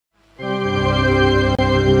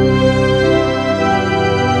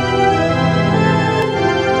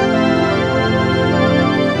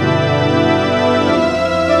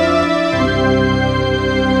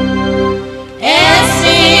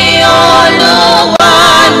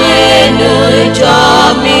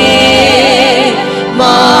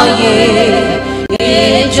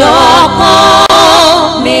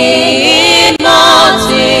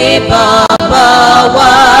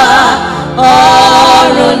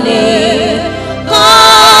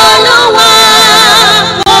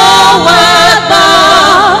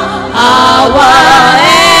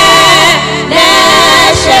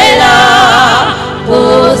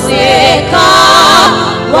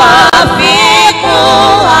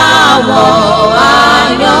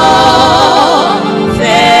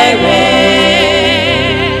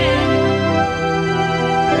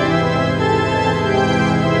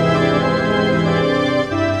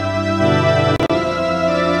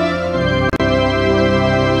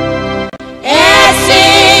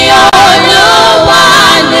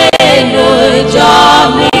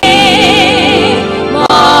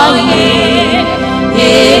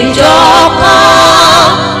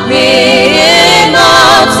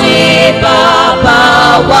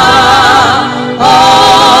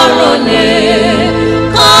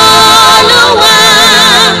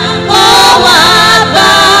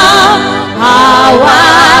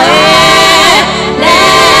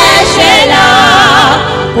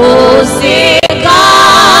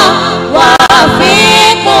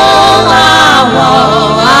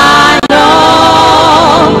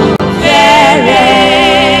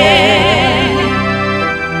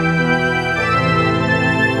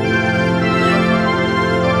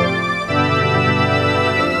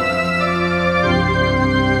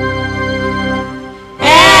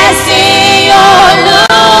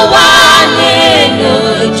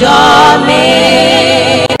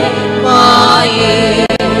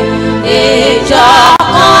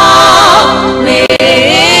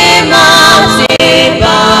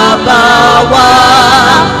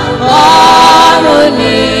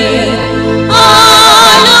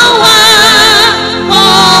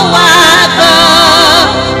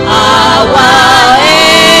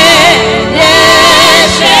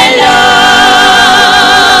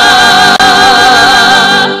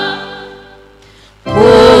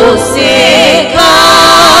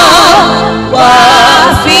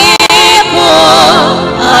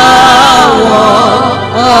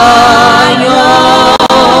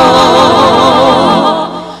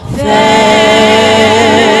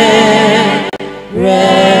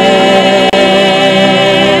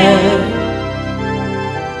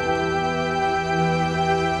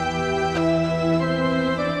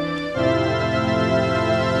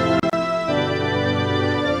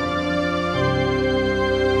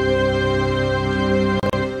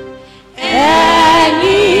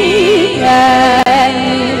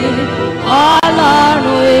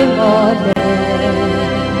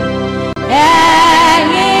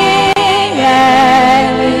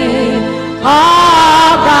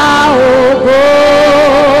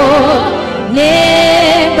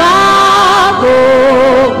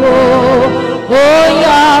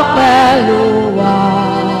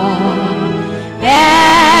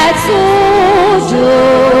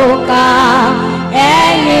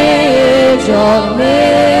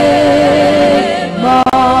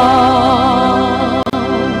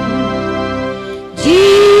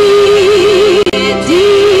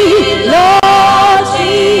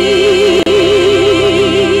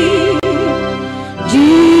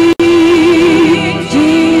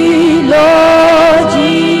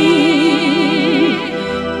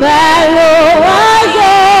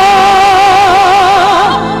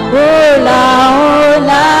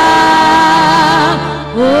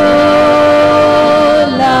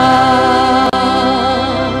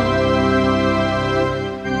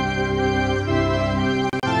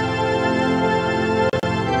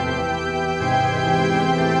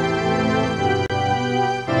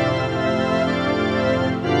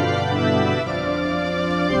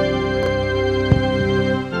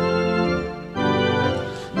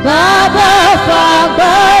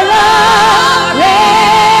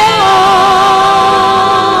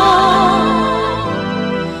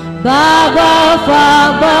Baba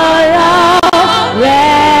fagbara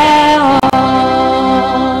rẹ̀ hàn.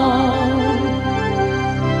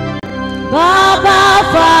 Baba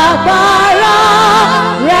fagbara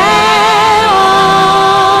rẹ̀ hàn.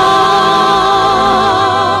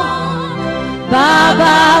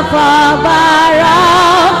 Baba fagbara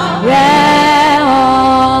rẹ̀ hàn.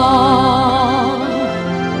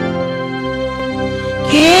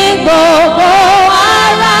 Kí gbogbo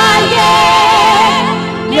aráyé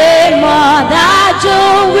lè mọ̀ dájú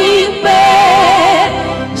wípé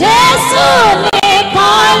Jésù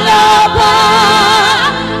nìkan lọ́ba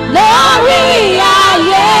lórí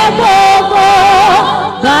ayé gbogbo.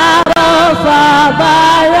 Baba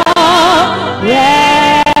fagbára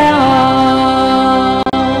rẹ̀ hàn.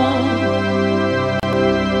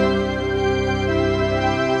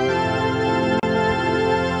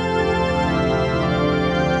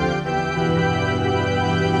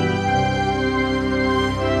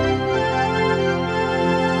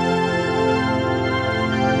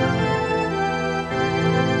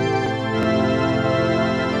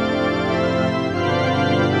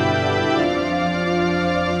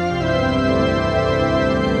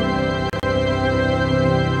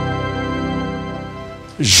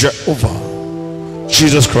 Jehovah,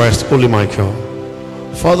 Jesus Christ, Holy Michael.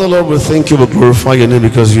 Father, Lord, we thank you, we glorify your name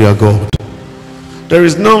because you are God. There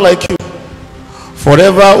is none like you.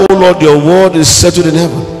 Forever, O Lord, your word is settled in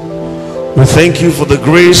heaven. We thank you for the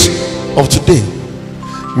grace of today.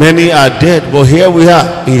 Many are dead, but here we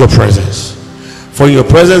are in your presence. For in your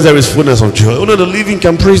presence there is fullness of joy. Only the living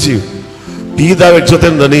can praise you. Be thou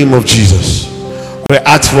exalted in the name of Jesus. We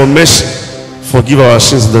ask for mercy. Forgive our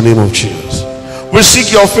sins in the name of Jesus. We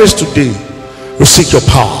seek your face today. We seek your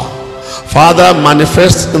power. Father,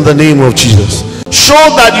 manifest in the name of Jesus. Show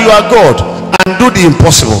that you are God and do the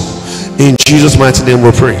impossible. In Jesus' mighty name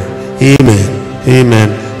we pray. Amen. Amen.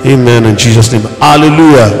 Amen. In Jesus' name.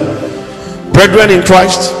 Hallelujah. Brethren in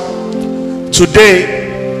Christ, today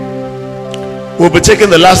we'll be taking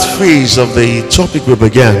the last phase of the topic we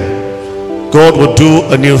began. God will do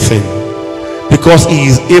a new thing because he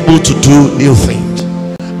is able to do new things.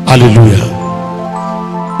 Hallelujah.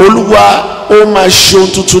 Olúwa ó máa ṣe ohun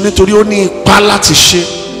tuntun nítorí ó ní ipá láti ṣe,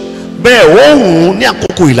 bẹ́ẹ̀ ó wù ú ní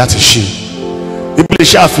àkókò yìí láti ṣe. Bíbélì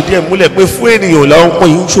ṣe àfìdí ẹ̀ múlẹ̀ pé fún ènìyàn làwọn pọ̀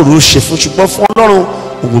yìí ń ṣòro ṣe fún, ṣùgbọ́n fún Ọlọ́run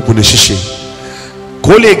gbogbo ní ṣíṣe.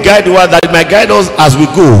 Kó lè guide wa, that it might guide us as we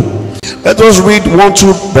go. Let us read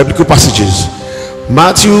 1-2 biblical passages.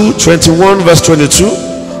 Matthew 21 verse 22.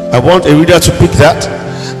 I want a reader to pick that,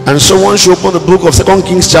 and someone should open the book of 2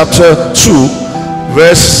 Kings chapter 2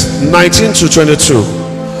 verse 19 to 22.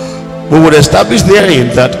 We would establish therein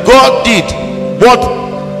that God did what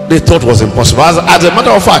they thought was impossible. As a matter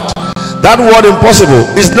of fact, that word impossible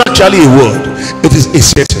is not actually a word, it is a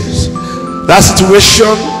sentence. That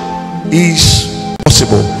situation is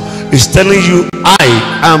possible. It's telling you, I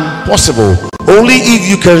am possible. Only if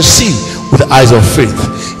you can see with the eyes of faith,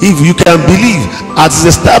 if you can believe, as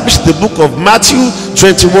is established in the book of Matthew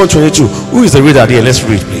 21:22. Who is the reader here? Let's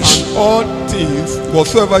read, please. All things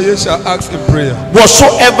whatsoever ye shall ask in prayer,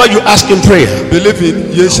 whatsoever you ask in prayer, believing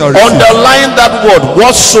ye shall receive. Underline that word,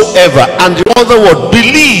 whatsoever, and the other word,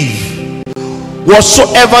 believe.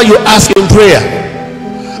 Whatsoever you ask in prayer,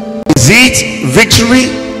 is it victory?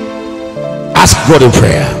 Ask God in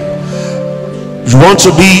prayer. You want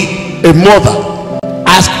to be a mother?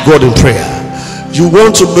 Ask God in prayer. You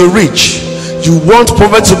want to be rich? You want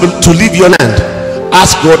poverty to leave your land?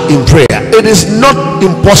 Ask God in prayer. It is not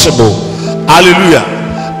impossible. Hallelujah.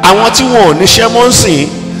 Àwọn tí wọn ò níṣẹ́ mọ́ ń sìn,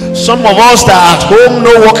 some of us that are at home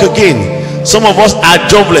no work again, some of us are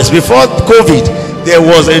jobless. Before COVID there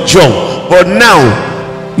was a job, but now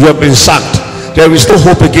you have been sacked. There is no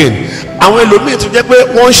hope again. Àwọn ẹlòmíì tó jẹ́ pé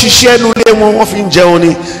wọ́n ń ṣiṣẹ́ inú ilé wọn, wọ́n fi ń jẹun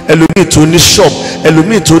ni. Ẹlòmíì tó ní shop,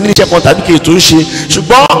 ẹlòmíì tó ní iṣẹ́ kan tàbí kejì tó ń ṣe,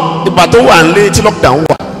 ṣùgbọ́n ìgbà tó wà nílé tí lockdown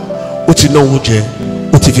wà, ó ti náwó jẹ,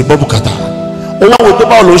 ó ti fi bọ́ bùkátà. Ó wá wò pé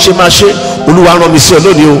báwo ló ń ṣe máa ṣe. Olúwa rán mi sí ọ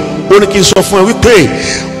lónìí o, ó ní kí n sọ fún ẹ wípé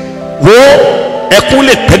wo ẹkún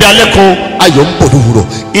lè pẹ́ dalẹ́ kan, ayọ̀ ń bọ̀ lówùrọ̀.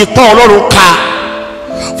 Ipá Ọlọ́run ká.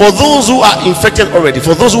 For those who are infected already,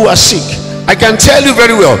 for those who are sick, I can tell you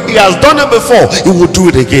very well, he has done it before, he will do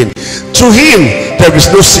it again. To him there is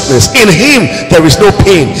no sickness, in him there is no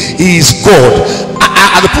pain. He is God.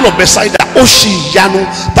 At the pool of Bethesda, Oshiyanu,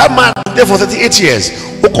 that man there for 38 years.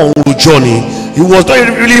 Journey, he was not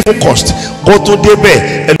really focused. But to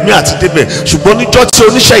debe, elmi ati debe. Ṣùgbọ́n níjọ́ tí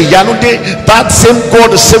oníṣẹ́ ìyanu dé, that same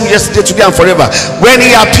God, the same yesterday, today and forever. When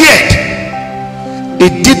he appeared, he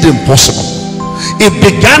did the impossible. He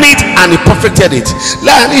began it and he perfected it.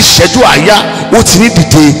 Láàrin ìṣẹ́jú àyà ó ti ní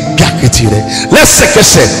dìde bí àkìtì rẹ̀.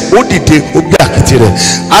 Lẹ́sẹ̀kẹsẹ̀ ó dìde ó bí àkìtì rẹ̀.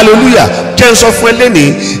 Hallelujah. Jẹ́ n sọ fún ẹ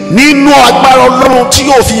lẹ́nìí nínú agbára Ọlọ́run tí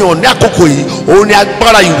yóò fi hàn ní àkókò yìí òun ni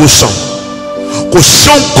agbára ìwòsàn. Kò sí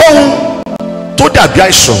ohunkóhun tó dàbí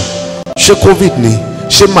àìsàn. Ṣé COVID ni?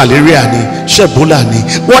 Ṣé malaria ni? Ṣé Ebola ni?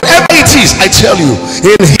 Whatever it is, I tell you,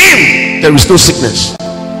 in him there is no sickness.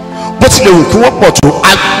 Bó tilẹ̀ wù kí wọ́n pọ̀ tó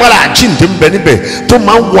agbára àjíǹde ń bẹ níbẹ̀ tó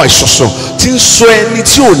máa ń wọ àìsọ̀sọ̀ tí ń sọ ẹni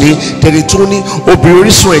tí ò ní tẹ̀lé tó ní obìnrin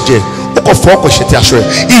orísun ẹ̀jẹ̀ ó kọ̀ fọ́ ọkọ̀ ṣe ti aṣọ ẹ̀.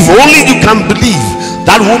 If only you can believe.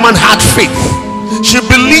 That woman had faith. She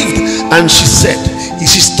believed and she said,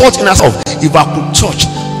 she's thought in herself, if I could touch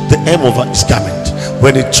the hem of his garment.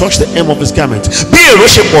 When he touched the hem of his garment, bí èrò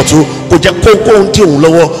ṣe pọ̀ tó kò jẹ́ kókó ń dí òun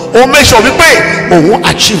lọ́wọ́ ó make sure wípé òun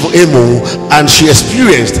achieve aim òun and she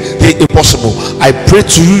experienced the impossible. I pray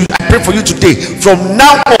for you today, from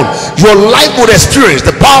now on your life will experience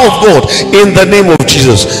the power of God in the name of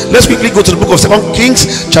Jesus. Let's quickly go to the book of 2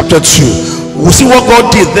 Kings chapter 2. We'll see what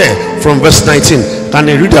God did there from verse 19. Can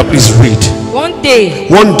a reader please read? One day,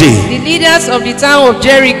 the leaders of the town of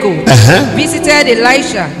Jericho visited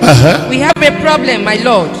Elisha. We have a problem, my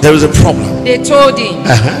Lord. There is a problem. They told him,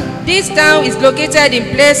 this town is located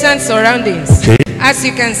in pleasant surroundings, as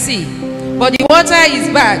you can see, but the water is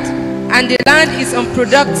bad and the land is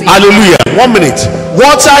unproductive. Hallelujah. 1 minute.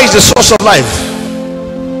 Water is the source of life.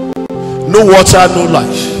 No water, no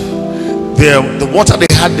life. The water they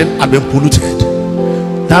had then had been polluted.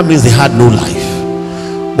 That means they had no life.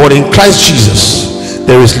 But in Christ Jesus,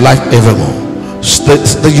 there is life evermore.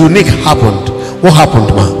 The unique happened. What happened,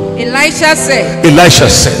 man? Elisha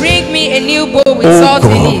said, bring me a new bowl with salt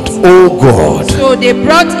in it. Oh God. So they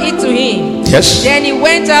brought it to him. Yes. Then he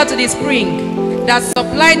went out to the spring that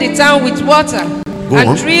supplied the town with water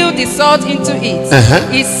and drilled the salt into it.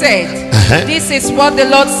 He said, this is what the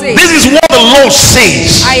Lord says. This is what the Lord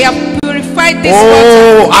says. I have purified this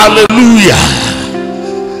Oh, water. hallelujah.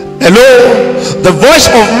 Hello. The voice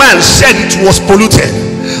of man said it was polluted.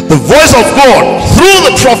 The voice of God through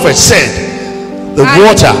the prophet said the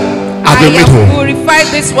water has been made whole. I have purified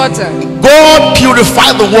this water. God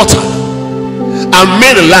purified the water and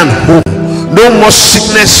made the land whole. No more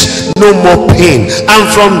sickness, no more pain. And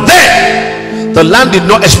from there the land did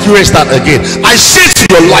not experience that again. I say to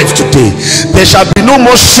your life today, there shall be no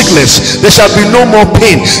more sickness, there shall be no more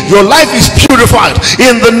pain. Your life is purified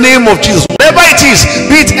in the name of Jesus. Whatever it is,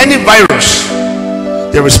 be it any virus,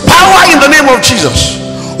 there is power in the name of Jesus.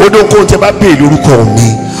 Can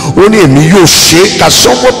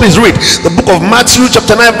someone please read the book of Matthew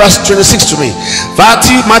chapter 9 verse 26 to me?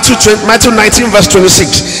 Matthew 19 verse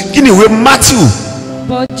 26. Matthew.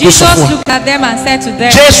 But Jesus looked at them and said to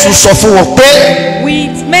them,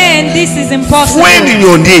 with men this is impossible,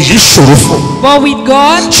 but with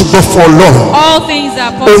God all things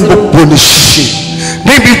are possible.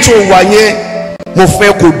 Mo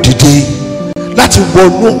fẹ́ kó dìde láti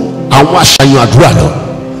wọnú àwọn àṣàyàn àdúrà lọ.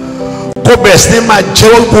 Kó bẹ̀rẹ̀ sí ní máa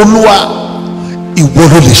jẹ́wọ́ Olúwa ìwọ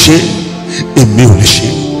ló lè ṣe, èmi ò lè ṣe.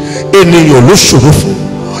 Ènìyàn ló ṣòro fún,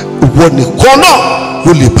 ìwọ nìkan náà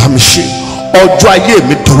ló lè bá mi ṣe. Ọjọ́ ayé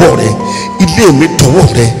mi dọwọ́ rẹ, ilé mi dọwọ́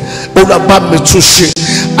rẹ, Olúwa bá mi tún ṣe.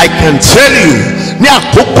 I can tell you ní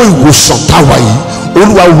àkókò ìwòsàn táwa yìí,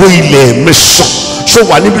 Olúwa wo ilẹ̀ mi sàn. So if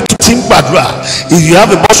you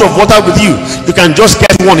have a bottle of water with you, you can just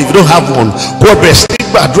get one. If you don't have one, go best.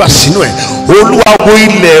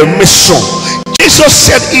 Jesus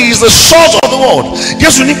said he is the source of the world.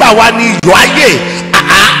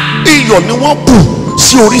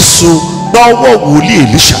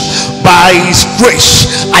 By his grace,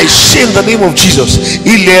 I say in the name of Jesus,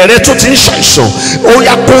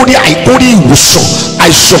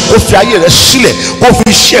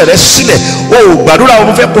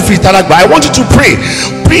 I want you to pray.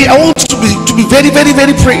 I want you to be very, very,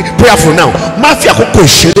 very prayerful now.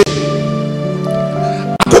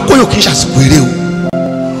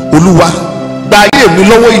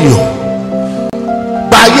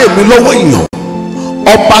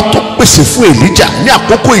 Ọba tó pèsè fún Èlíjà ní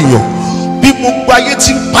àkókò èèyàn bí gbogbo ayé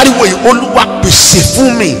ti ń pariwo yìí, Olúwa pèsè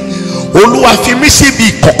fún mi, Olúwa fi mí sí ibi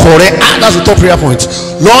ìkọ̀kọ̀ rẹ. That's the top prayer point.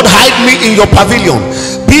 Lord, hide me in your pavilion.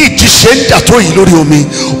 Bí ìjì ṣe ń jà tó yìí lórí omi,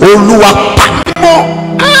 Olúwa pa mí mọ́.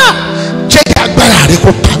 Jẹ́ kí agbára rẹ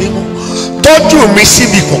kó pa mí mọ́. Tó tọ́jú mi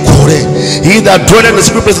síbi kọ̀kọ̀ rẹ̀. He that dwelleth in the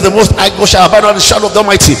secret place of the Most High God shall abide under the shadow of the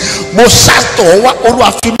Almighty. Mo sátọ̀ wá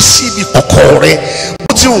Olúwa fi mí síbi kọ̀kọ̀ rẹ̀.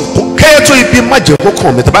 Bó ti hùn kẹ́ẹ̀tọ́ ibi má jẹ́ kó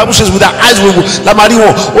kàn mí. The Bible says with our eyes we will la máa rí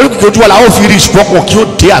wọn. Oríkèké ojú wa la ó fi rí ìṣùpọ̀ kan kí ó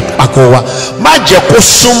dé àpapọ̀ wa. Má jẹ́ kó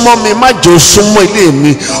súnmọ́ mi, má jẹ́ ó súnmọ́ ilé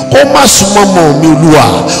mi, kó má súnmọ́ mọ́ mi Olúwa.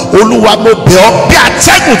 Olúwa mo bẹ̀ ọ́ bí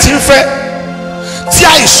atẹ́gùn ti ń fẹ́, tí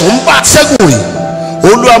àìsàn ń bá atẹ́gùn rìn.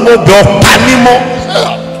 Olúwa mo bẹ̀ ọ́ pa mí mọ́.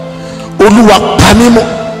 Olúwa pa mí mọ́.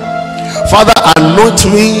 Father, anoint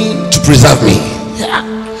me to preserve me.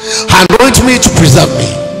 Anoint me to preserve me.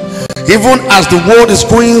 Even as the world is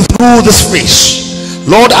going through this phase,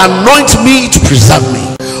 Lord, anoint me to preserve me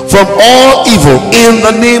from all evil in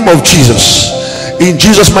the name of Jesus. In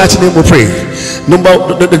Jesus' mighty name we pray.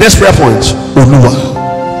 The next prayer point. Olúwa,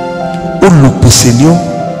 olùpèsè ni ọ́.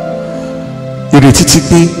 Ìrètí ti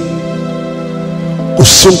pé kò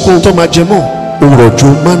sí ohunkóhun tó máa jẹ mọ́ òròjò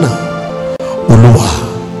mánà. Olúwa,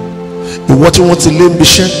 ìwọ tí wọ́n ti lé ń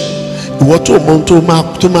bíṣẹ́, ìwọ tó mọ ohun tó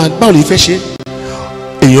máa báwo lè fẹ́ ṣe.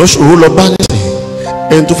 Èèyàn ṣòro lọ bá nísìnyí,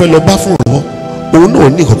 ẹni tó fẹ́ lọ bá fún ìrànwọ́, òun náà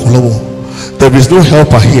ní ìkọ̀kọ̀ lọ́wọ́. There is no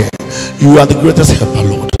helper here. You are the greatest helper,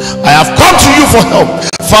 Lord. I have come to you for help.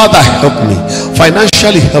 Father, help me.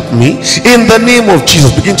 Financially help me. In the name of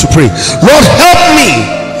Jesus, begin to pray. Lord, help me.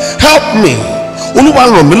 Help me. Olúwa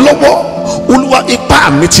ràn mí lọ́wọ́. Olúwa ipá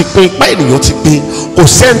mi ti pín, ipá ènìyàn ti pín. Kò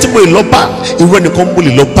sẹ́ni tí mo lè lọ bá, ìwọ nìkan mo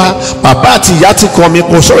lè lọ bá. Bàbá àti ìyá ti kọ́ mi,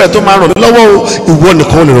 kò sọ̀rọ̀ ẹ̀ tó máa ràn mí lọ́wọ́ o. Ìwọ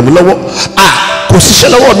nìkan lè ràn mí lọ́wọ́. Kò síṣẹ́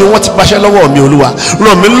lọ́wọ́ mi, wọ́n ti gbaṣẹ́ lọ́wọ́ mi. Olúwa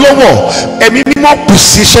ràn mí lọ́wọ́. Ẹ̀mí mímọ́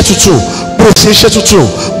pèsè iṣẹ́ tuntun, pèsè iṣẹ́ tuntun,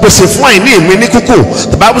 pèsè fún àìní mi ní kúkú.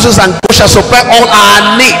 The Bible says, and God shall supply all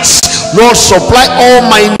our needs. Lord, supply all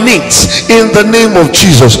my needs in the name of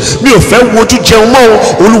Jesus. Mi ò fẹ́ wojú jẹun mọ́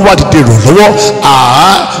o. Olúwa dìde ràn lọ́wọ́.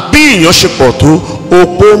 Bí èèyàn ṣe pọ̀ tó,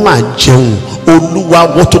 opó máa jẹun. Olúwa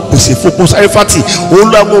wọ́n tó pèsè fún Opó Sárífátì.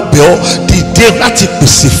 Olúwa mo bẹ̀ ọ́, dìde láti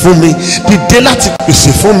pèsè fún mi, dìde láti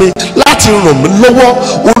pèsè fún mi, láti ràn mí lọ́wọ́.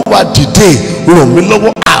 Olúwa dìde ràn mí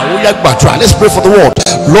lọ́wọ́. Ó yá gbàdúrà. Let's pray for the world.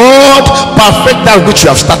 Lord, perfect that which you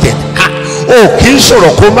have started. Kì í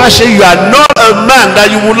sọ̀rọ̀ kó má ṣe. You are not a man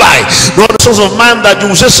that you will lie, nor the sons of man that you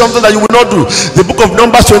will say something that you will not do. The book of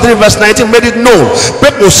Numbers 23 verse 19 made it known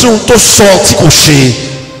pé kò sí ohun tó sọ tí kò ṣe.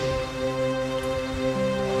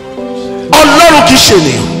 Ọlọ́run kì í ṣe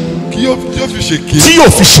ènìyàn tí yóò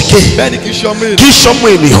fi ṣèké, bẹ́ẹ̀ni kì í ṣọmọ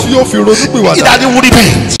ènìyàn tí yóò fi ronú pìwàdà. Ìdádì would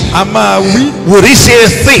repent. A máa wí. Will he say a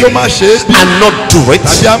thing and not do it?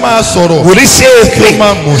 Tàbí a máa sọ̀rọ̀. Will he say a thing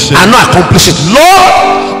and not accomplish it? Lord,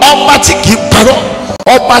 ọba tí kì í parọ́,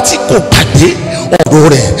 ọba tí kò pàdé ọ̀rọ̀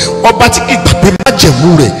rẹ̀, ọba tí kì í gbàgbé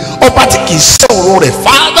májẹ̀mú rẹ̀, ọba tí kì í sẹ́ ọ̀rọ̀ rẹ̀.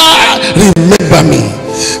 Father, remember me.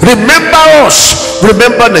 Remember us.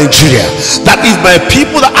 Remember Nigeria. That if my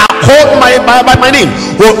people that are called by my name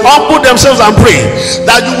will humble themselves and pray,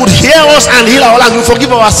 that you would hear us and heal our lands, you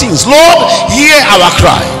forgive our sins. Lord, hear our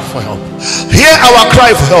cry for help. Hear our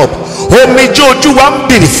cry for help. Omijé ojú wa ń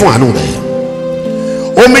bèrè fún àánú rẹ̀.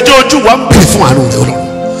 Omijé ojú wa ń bèrè fún àánú rẹ̀, Ọlọ́run.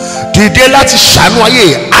 Dìde láti ṣàánú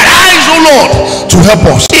ayé. Arise, O Lord, to help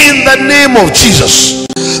us in the name of Jesus.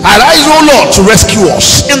 Arise, O Lord, to rescue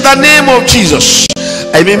us in the name of Jesus.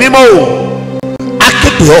 Ẹ̀mí mímọ́ o,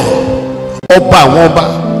 akéde ọ, ọba àwọn ọba,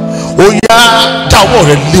 ó yá dáwọ́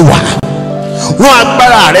rẹ̀ lé wa. Rán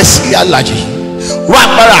agbára rẹ̀ sí alààyè, rán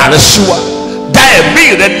agbára rẹ̀ sí wa. Dá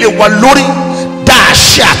ẹ̀mí rẹ̀ lé wa lórí, dá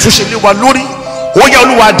àṣẹ àtúnṣe lé wa lórí. Ó yá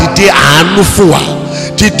Olúwa dìde àánú fún wa.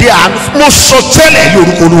 Dìde àánú fún mo sọ tẹ́lẹ̀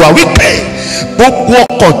lórúkọ Olúwa wípé gbogbo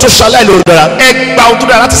ọkàn tó ṣaláì lórí dára ẹgbàá ohun tó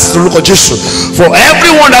dára láti sìn lórúkọ Jésù. For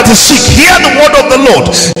everyone that is sick, hear the word of the Lord.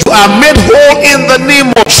 You are made whole in the name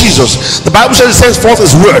of Jesus. The Bible says, it sends forth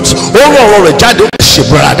his words. Ó rọ ọ̀rọ̀ rẹ̀ jáde, ó ṣe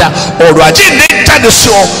bùrọ̀dá. Ọ̀rọ̀ àjíǹde jáde sí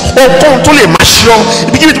ọ. Ohun tó lè máa ṣe ọ.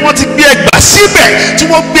 Ibikíbi tí wọ́n ti gbé ẹgbàá síbẹ̀, tí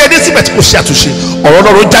wọ́n gbé ẹdí síbẹ̀ tí kò ṣe àtúnṣe. Ọ̀rọ̀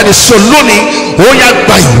Ọlọ́run jáde sí ọ lónìí. Ó yá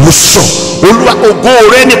gba ìwòsàn. Olúwa ògo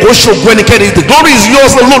rẹ̀ ni kò ṣe ògo ẹnikẹ́ni. The glory is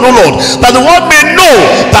yours alone, O Lord. That the world may know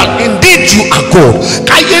that indeed you are God.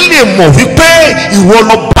 Káyé lè mọ̀ wípé ìwọ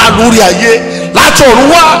ló bá lórí ayé. Látọ̀run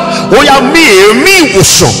wá, ó yá mí èémí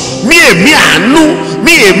ìwòsàn, mí èémí àánú,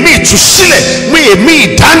 mí èémí ìtúsílẹ̀, mí èémí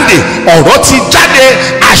ìdáǹdè. Ọ̀rọ̀ ti jáde,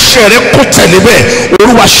 àṣẹ rẹ̀ kò tẹ̀lé bẹ́ẹ̀.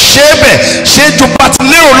 Olúwa ṣe é bẹ́ẹ̀. Ṣé ju bá ti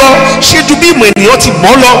lérò lọ? Ṣé ju bí ìmọ̀ ènìyàn ti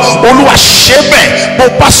mọ̀ lọ? Olúwa ṣe é bẹ́ẹ̀. Bó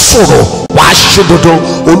bá sọ̀rọ̀, wàá ṣe dandan.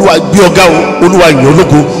 Olúwa gbé ọ̀gá o, Olúwa yìn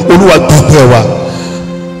ológo, Olúwa gbàgbé wa.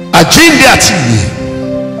 Àjíǹde àti ìyè,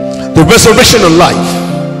 the resurrection of life,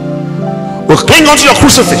 will cling onto your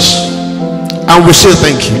crucifix and we say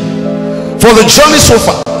thank you for the journey so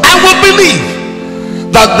far. I will believe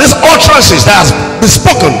that these utterances that has been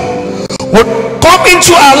spoken would come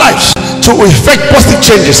into our lives to effect positive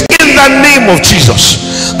changes in the name of Jesus,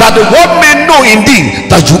 that the world may know indeed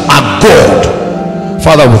that you are God.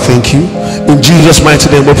 Father, we thank you. In Jesus' mighty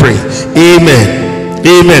name we pray. Amen.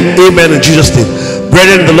 Amen. Amen. In Jesus' name.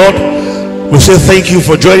 Brethren in the Lord, we say thank you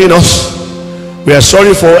for joining us. We are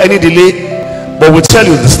sorry for any delay, but we tell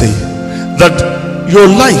you this thing, that your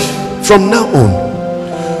life from now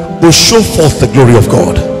on will show forth the glory of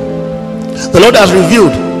God. The Lord has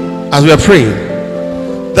revealed, as we are praying,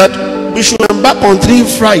 that we should embark on 3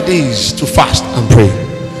 Fridays to fast and pray.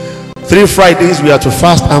 3 Fridays we are to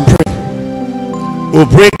fast and pray. We'll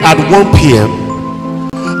break at 1 p.m.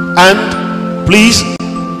 and please,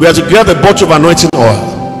 we are to get a bottle of anointing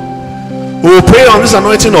oil. We will pray on this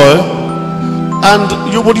anointing oil,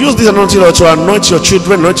 and you would use this anointing oil to anoint your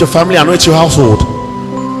children, anoint your family, anoint your household.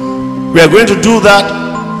 We are going to do that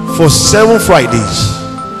for 7 Fridays.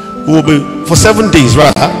 We will be for 7 days,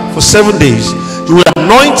 rather. For 7 days, you will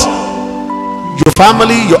anoint your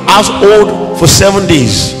family, your household for 7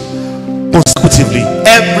 days consecutively,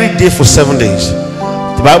 every day for 7 days.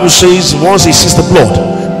 The Bible says, once he sees the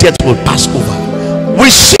blood, death will pass over. We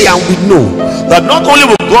see and we know that not only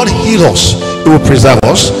will God heal us, he will preserve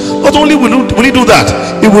us. Not only will he do that,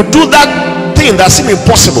 he will do that thing that seems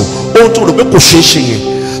impossible. Oh, to the people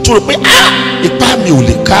to the people, ipa mi ò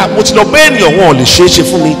lè ká, mo ti lọ bẹ́ẹ̀ ni wọn ò lè ṣe é ṣe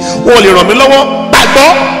fún mi, wọn ò lè ràn mí lọ́wọ́. Gbàgbọ́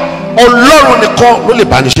Ọlọ́run nìkan ló lè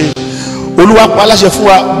bá ní ṣe. Olúwa pa aláṣẹ fún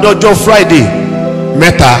wa lọ́jọ́ Friday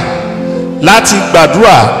mẹ́ta láti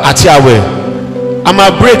gbàdúrà àti àwẹ̀. A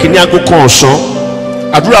máa break ní aago kan ọ̀sán.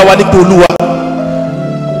 Àdúrà wa ní pé Olúwa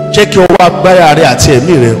jẹ́ kí ọwọ́ agbára rẹ àti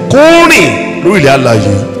ẹ̀mí rẹ kó rìn lórí ilẹ̀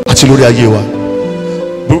alààyè àti lórí ayé wa.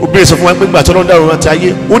 Obìnrin sọ fún wa pé gbà tí Ọlọ́run dá ọ̀run àti ayé,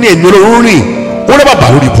 ó ní ẹ̀mí Ọlọ́run rìn, ó lè bàbá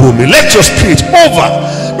lórí ibú omi. Let your spirit over,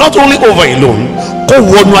 not only over alone, kó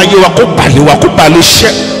wọnú ayé wa, kó balẹ̀ wa, kó balẹ̀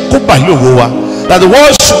iṣẹ́, kó balẹ̀ òwò wa. That the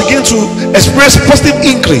world should begin to experience positive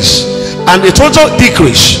increase and a total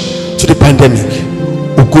decrease to the pandemic.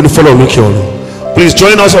 Ògo ni fọ́lọ́run lókè ọ̀run. Please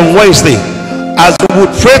join us on Wednesday as we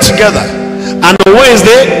would pray together. And on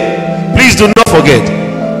Wednesday, please do not forget,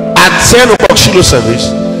 at 10 o'clock Shiloh service,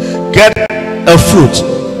 get a fruit,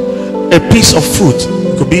 a piece of fruit.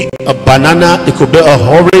 It could be a banana, it could be an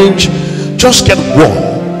orange. Just get one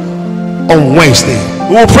on Wednesday.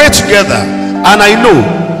 We will pray together, and I know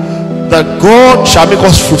that God shall make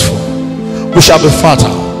us fruitful. We shall be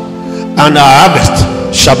fertile, and our harvest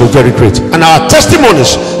shall be very great, and our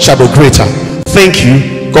testimonies shall be greater. Thank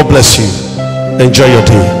you. God bless you. Enjoy your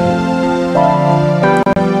day.